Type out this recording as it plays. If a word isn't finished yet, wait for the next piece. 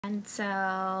And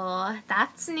so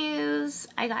that's news.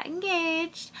 I got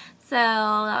engaged, so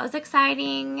that was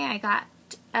exciting. I got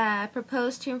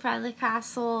proposed to in front of the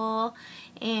castle,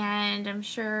 and I'm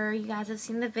sure you guys have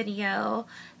seen the video.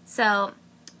 So,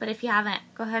 but if you haven't,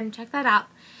 go ahead and check that out.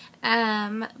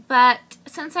 But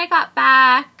since I got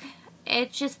back,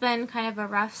 it's just been kind of a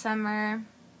rough summer.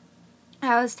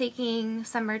 I was taking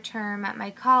summer term at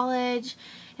my college,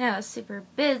 and I was super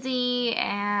busy,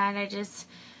 and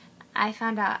I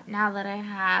found out now that I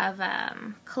have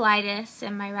colitis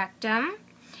in my rectum,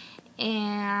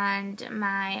 and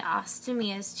my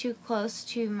ostomy is too close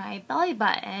to my belly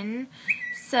button,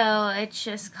 so it's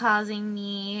just causing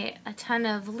me a ton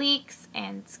of leaks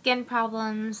and skin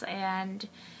problems, and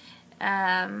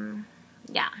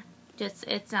yeah,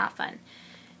 it's not fun.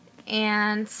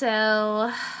 And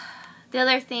so the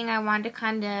other thing I wanted to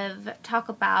kind of talk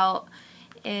about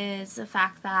is the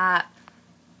fact that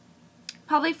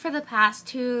probably for the past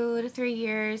 2 to 3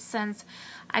 years since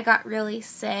I got really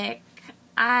sick,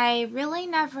 I really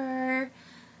never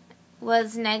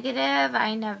was negative.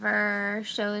 I never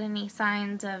showed any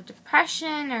signs of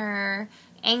depression or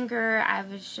anger. I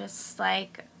was just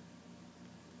like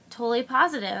totally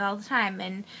positive all the time,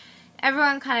 and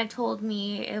everyone kind of told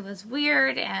me it was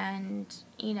weird and,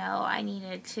 you know, I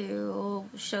needed to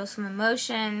show some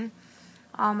emotion.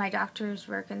 All my doctors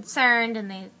were concerned,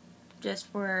 and they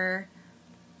just were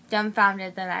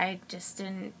dumbfounded that I just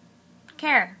didn't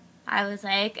care. I was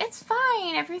like, it's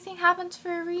fine, everything happens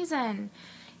for a reason.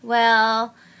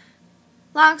 Well,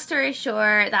 long story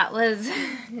short, that was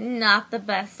not the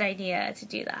best idea to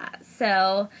do that.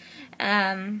 So,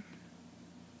 I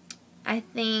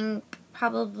think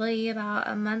probably about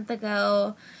a month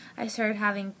ago, I started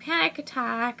having panic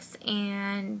attacks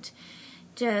and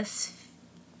just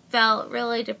felt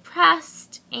really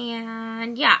depressed,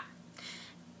 and yeah.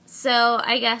 So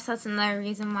I guess that's another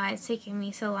reason why it's taking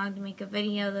me so long to make a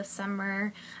video this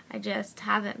summer. I just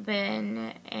haven't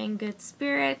been in good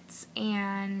spirits,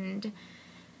 and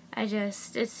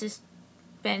it's just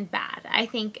been bad. I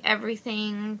think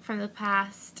everything from the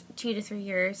past 2 to 3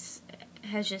 years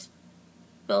has just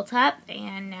built up,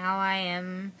 and now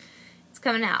it's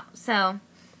coming out. So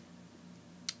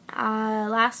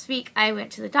last week I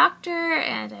went to the doctor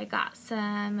and I got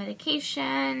some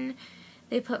medication.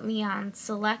 They put me on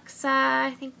Celexa,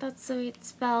 I think that's the way it's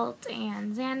spelled,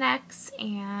 and Xanax,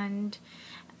 and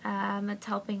it's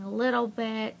helping a little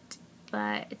bit,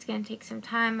 but it's going to take some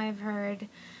time, I've heard.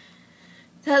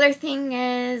 The other thing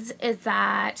is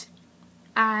that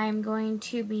I'm going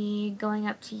to be going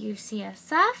up to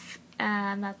UCSF,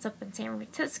 that's up in San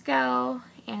Francisco,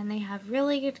 and they have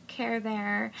really good care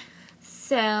there.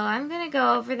 So I'm going to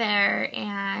go over there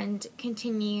and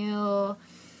continue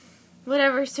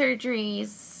whatever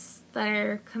surgeries that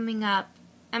are coming up.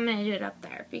 I'm going to do it up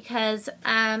there because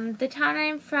the town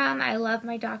I'm from, I love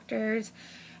my doctors.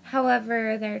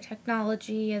 However, their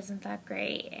technology isn't that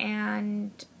great,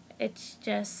 and it's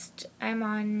just, I'm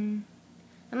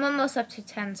almost up to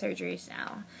 10 surgeries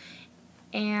now,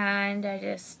 and I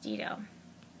just,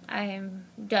 I'm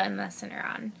done messing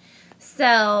around.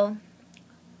 So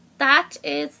that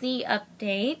is the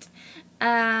update.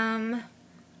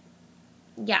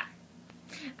 Yeah.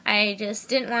 I just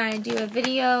didn't want to do a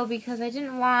video because I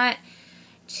didn't want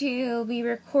to be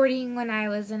recording when I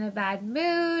was in a bad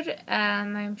mood.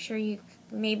 I'm sure you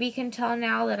maybe can tell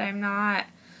now that I'm not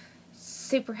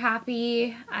super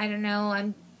happy. I don't know,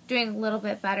 I'm doing a little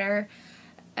bit better.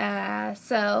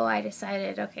 So I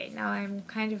decided, okay, now I'm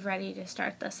kind of ready to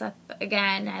start this up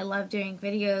again. I love doing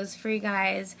videos for you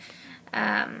guys.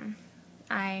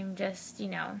 I'm just,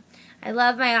 I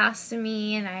love my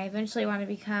ostomy, and I eventually want to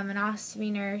become an ostomy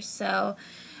nurse, so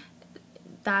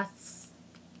that's,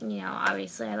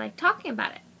 obviously I like talking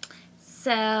about it.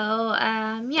 So,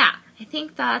 yeah, I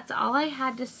think that's all I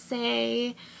had to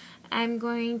say. I'm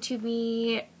going to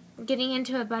be getting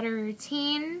into a better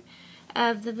routine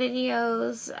of the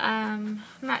videos. I'm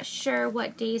not sure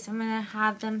what days I'm going to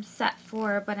have them set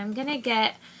for, but I'm going to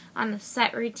get on a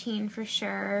set routine for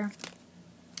sure.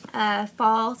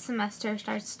 Fall semester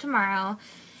starts tomorrow,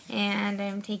 and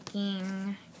I'm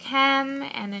taking chem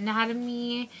and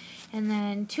anatomy and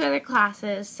then 2 other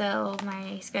classes, so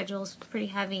my schedule is pretty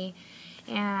heavy.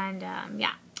 And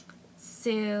yeah,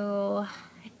 so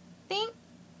I think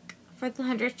for the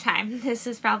 100th time, this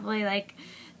is probably like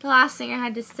the last thing I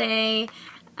had to say.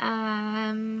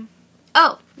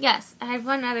 Oh yes, I have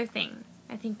one other thing.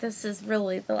 I think this is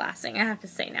really the last thing I have to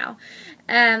say now.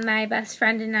 My best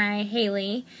friend and I,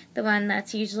 Haley, the one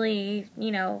that's usually,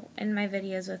 in my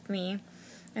videos with me,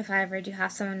 if I ever do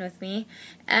have someone with me,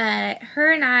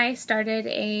 her and I started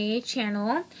a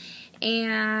channel,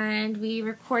 and we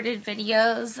recorded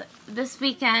videos this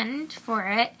weekend for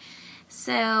it.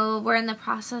 So we're in the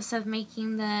process of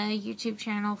making the YouTube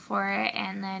channel for it,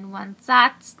 and then once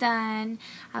that's done,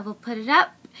 I will put it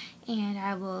up and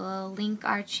I will link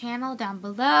our channel down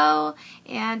below.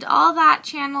 And all that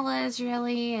channel is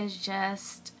really is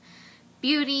just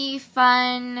beauty,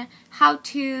 fun,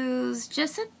 how-tos,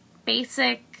 just a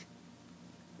basic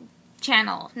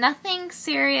channel. Nothing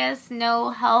serious, no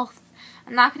health.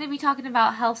 I'm not going to be talking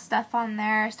about health stuff on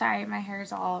there. Sorry, my hair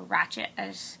is all ratchet.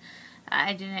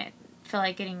 I didn't feel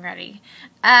like getting ready.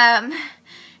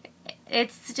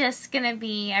 It's just gonna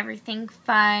be everything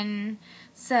fun,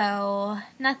 so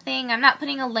nothing, I'm not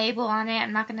putting a label on it.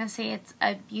 I'm not gonna say it's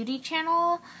a beauty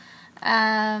channel.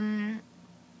 I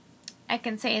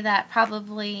can say that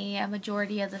probably a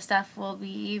majority of the stuff will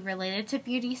be related to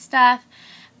beauty stuff,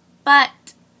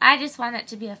 but I just want it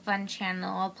to be a fun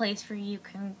channel, a place where you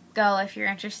can go if you're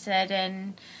interested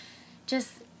in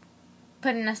just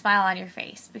putting a smile on your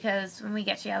face, because when we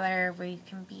get together we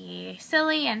can be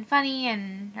silly and funny,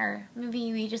 and or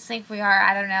maybe we just think we are,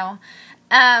 I don't know.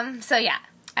 So yeah,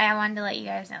 I wanted to let you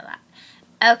guys know that.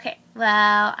 Okay,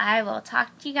 well, I will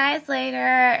talk to you guys later,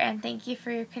 and thank you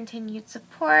for your continued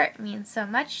support. It means so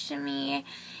much to me,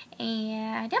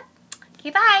 and yep, okay,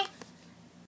 bye.